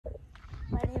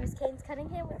Haynes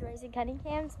Cunningham with Raising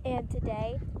Cunninghams, and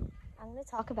today I'm going to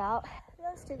talk about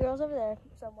those two girls over there,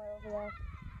 somewhere over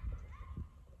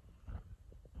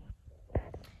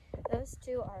there. Those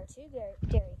two are two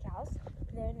dairy cows.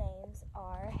 Their names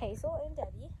are Hazel and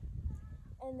Debbie.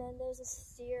 And then there's a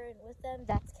steer and with them.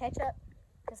 That's Ketchup,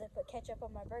 because I put ketchup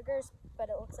on my burgers, but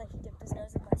it looks like he dipped his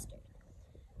nose in mustard.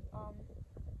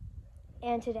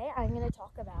 And today I'm going to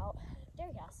talk about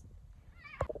dairy cows.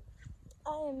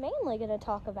 I am mainly going to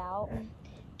talk about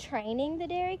training the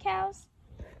dairy cows,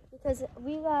 because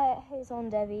we got Hazel and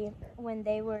Debbie when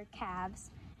they were calves.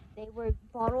 They were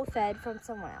bottle fed from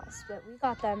someone else, but we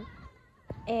got them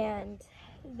and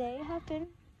they have been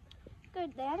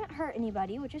good. They haven't hurt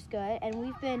anybody, which is good, and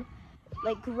we've been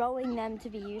like growing them to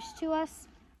be used to us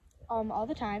all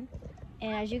the time,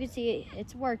 and as you can see,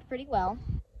 it's worked pretty well.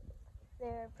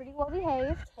 They're pretty well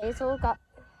behaved. Hazel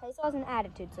has an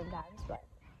attitude sometimes, but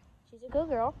she's a good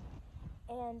girl.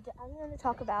 And I'm going to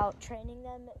talk about training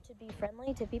them to be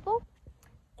friendly to people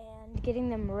and getting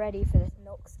them ready for this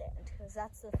milk stand, because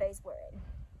that's the phase we're in.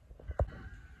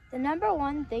 The number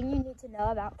one thing you need to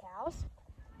know about cows,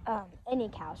 any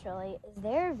cows really, is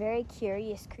they're very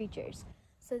curious creatures.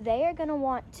 So they are going to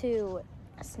want to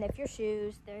sniff your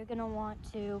shoes. They're going to want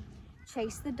to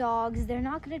chase the dogs. They're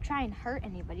not going to try and hurt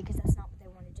anybody, because that's not what they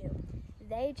want to do.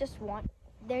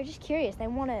 They're just curious. They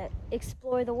want to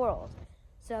explore the world.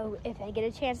 So if they get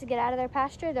a chance to get out of their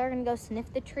pasture, they're going to go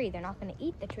sniff the tree. They're not going to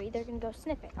eat the tree. They're going to go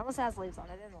sniff it. Unless it has leaves on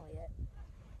it, then they'll eat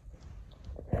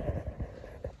it.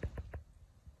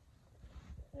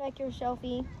 Like your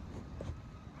selfie.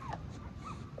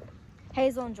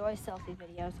 Hazel enjoys selfie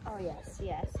videos. Oh, yes,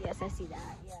 I see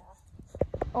that, yeah.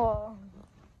 Oh,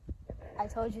 I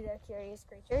told you they're curious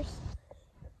creatures.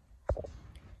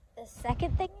 The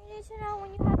second thing you need to know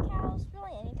when you have cows,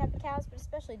 really any type of cows, but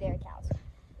especially dairy cows,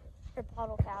 or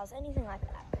bottle cows, anything like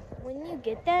that. When you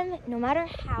get them, no matter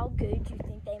how good you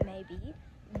think they may be,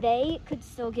 they could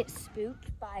still get spooked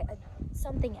by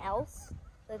something else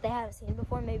that they haven't seen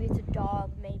before. Maybe it's a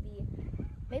dog,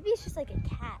 maybe it's just like a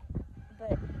cat,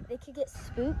 but they could get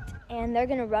spooked and they're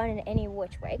gonna run in any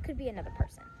which way. It could be another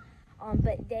person,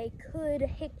 but they could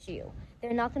hit you.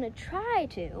 They're not gonna try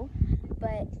to,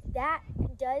 but that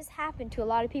does happen to a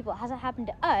lot of people. It hasn't happened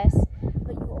to us,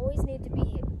 but you always need to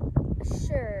be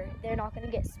sure they're not going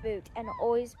to get spooked, and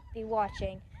always be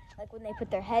watching. Like when they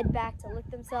put their head back to lick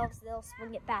themselves, they'll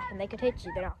swing it back and they could hit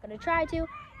you. They're not going to try to,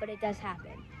 but it does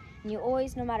happen. And you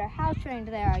always, no matter how trained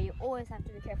they are, you always have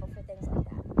to be careful for things like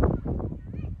that.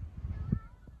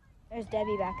 There's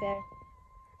Debbie back there.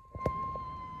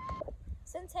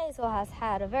 Since Hazel has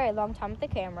had a very long time with the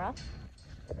camera,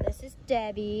 this is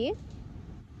Debbie.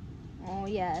 Oh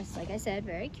yes, like I said,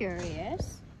 very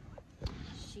curious.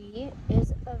 She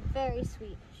is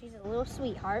she's a little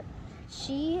sweetheart.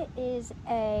 She is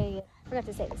I forgot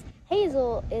to say this.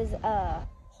 Hazel is a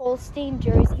Holstein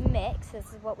Jersey mix.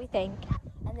 This is what we think.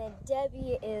 And then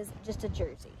Debbie is just a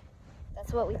Jersey.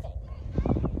 That's what we think.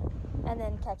 And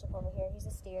then Ketchup over here, he's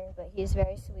a steer, but he's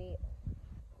very sweet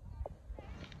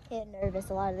and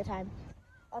nervous a lot of the time.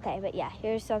 Okay, but yeah,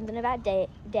 here's something about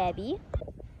Debbie.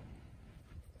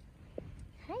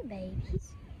 Hi,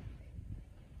 babies.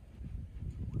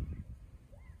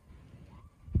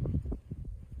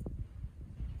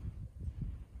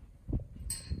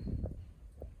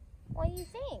 What do you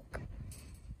think?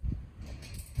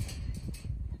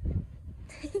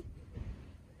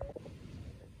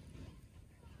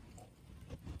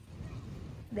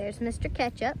 There's Mr.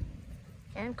 Ketchup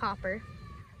and Copper.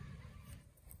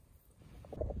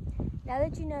 Now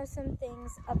that you know some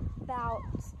things about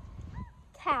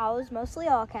cows, mostly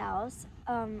all cows,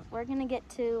 we're gonna get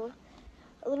to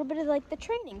a little bit of like the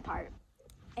training part.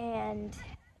 And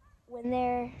when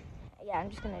I'm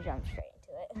just gonna jump straight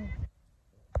into it.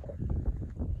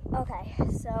 Okay,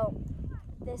 so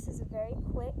this is a very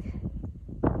quick,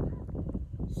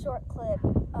 short clip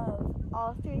of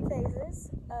all 3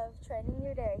 phases of training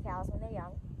your dairy cows when they're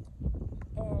young.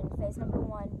 And phase number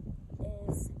 1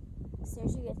 is, as soon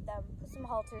as you get them, put some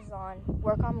halters on,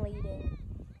 work on leading.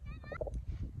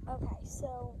 Okay,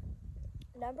 so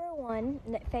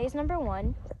phase number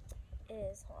one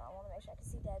is, hold on, I want to make sure I can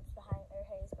see Deb's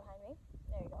Hayes behind me.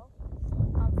 There you go.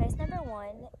 Phase number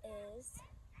 1 is,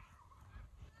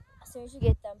 as soon as you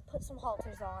get them, put some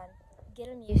halters on, get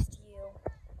them used to you,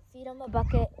 feed them a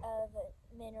bucket of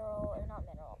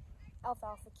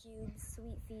alfalfa cubes,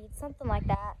 sweet feed, something like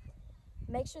that.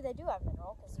 Make sure they do have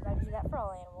mineral, because you got to do that for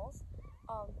all animals.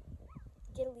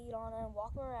 Get a lead on them,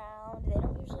 walk them around. They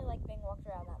don't usually like being walked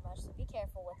around that much, so be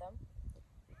careful with them.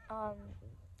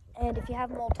 And if you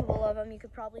have multiple of them, you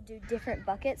could probably do different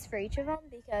buckets for each of them,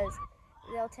 because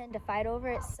they'll tend to fight over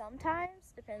it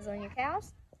sometimes, depends on your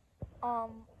cows.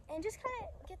 And just kind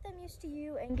of get them used to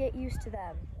you and get used to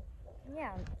them.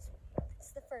 Yeah,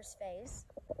 it's the first phase.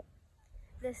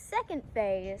 The second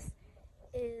phase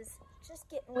is just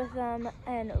getting with them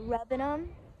and rubbing them,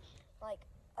 like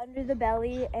under the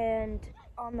belly and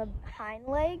on the hind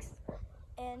legs,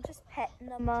 and just petting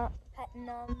them up,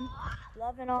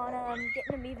 loving on them,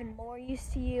 getting them even more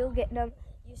used to you, getting them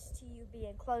used to you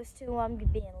being close to them,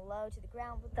 being low to the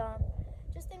ground with them,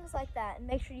 just things like that, and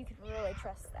make sure you can really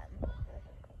trust them.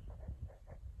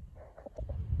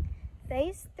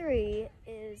 Phase 3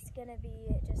 is going to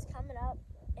be just coming up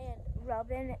and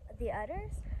rubbing the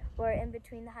udders or in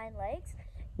between the hind legs,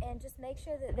 and just make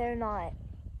sure that they're not,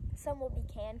 some will be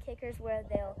can kickers where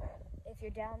they'll, if you're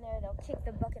down there, they'll kick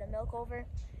the bucket of milk over,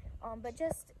 but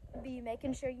just be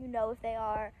making sure you know if they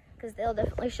are, because they'll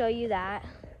definitely show you that,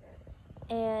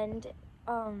 and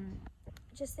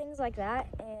just things like that.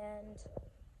 And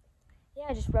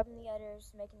yeah, just rubbing the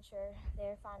udders, making sure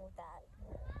they're fine with that.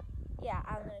 Yeah,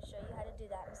 I'm going to show you how to do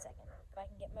that in a second, if I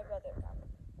can get my brother to come.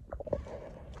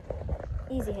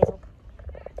 Easy, Hazel.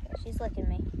 She's licking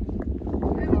me.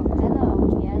 Oh,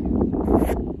 hello, yeah.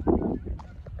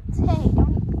 Hey,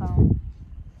 don't eat the phone.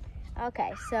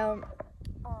 Okay, so,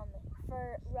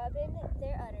 for rubbing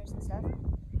their udders and stuff,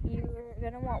 you're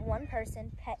going to want one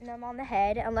person petting them on the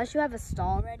head. Unless you have a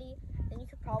stall ready, then you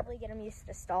could probably get them used to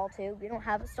the stall too. We don't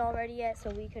have a stall ready yet,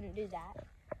 so we couldn't do that.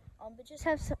 But just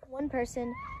have one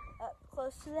person up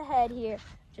close to the head here,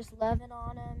 just loving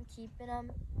on them, keeping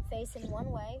them facing one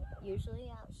way,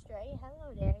 usually out straight.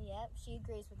 Hello there. Yep, she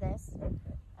agrees with this.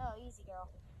 Oh, easy, girl.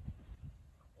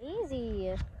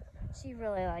 Easy. She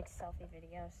really likes selfie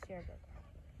videos. You're a good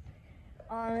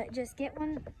girl. Just get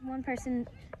one person.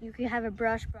 You could have a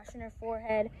brushing her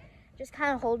forehead, just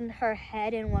kind of holding her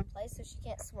head in one place so she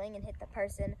can't swing and hit the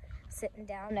person sitting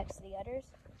down next to the udders.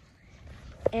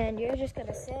 And you're just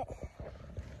gonna sit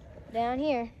down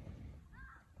here.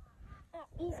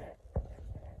 Easy.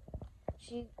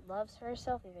 She loves her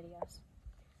selfie videos.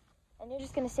 And you're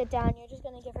just going to sit down. You're just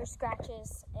going to give her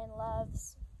scratches and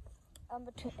loves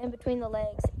in between the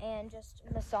legs and just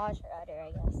massage her udder,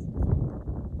 I guess.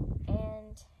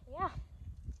 And yeah.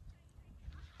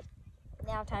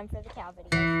 Now time for the cow video.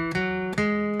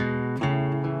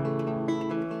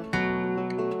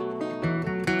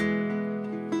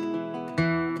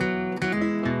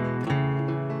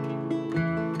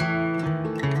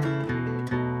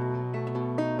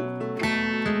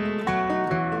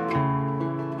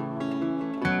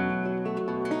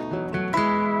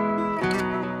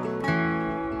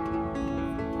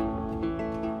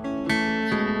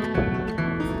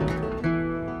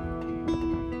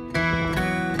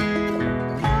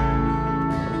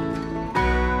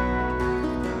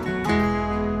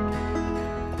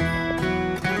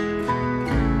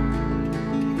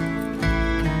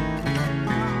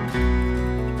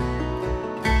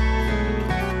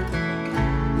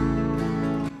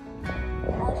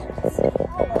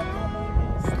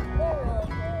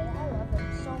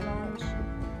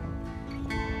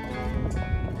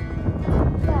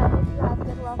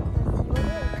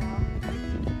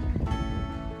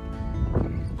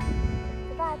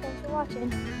 Thanks for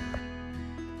watching.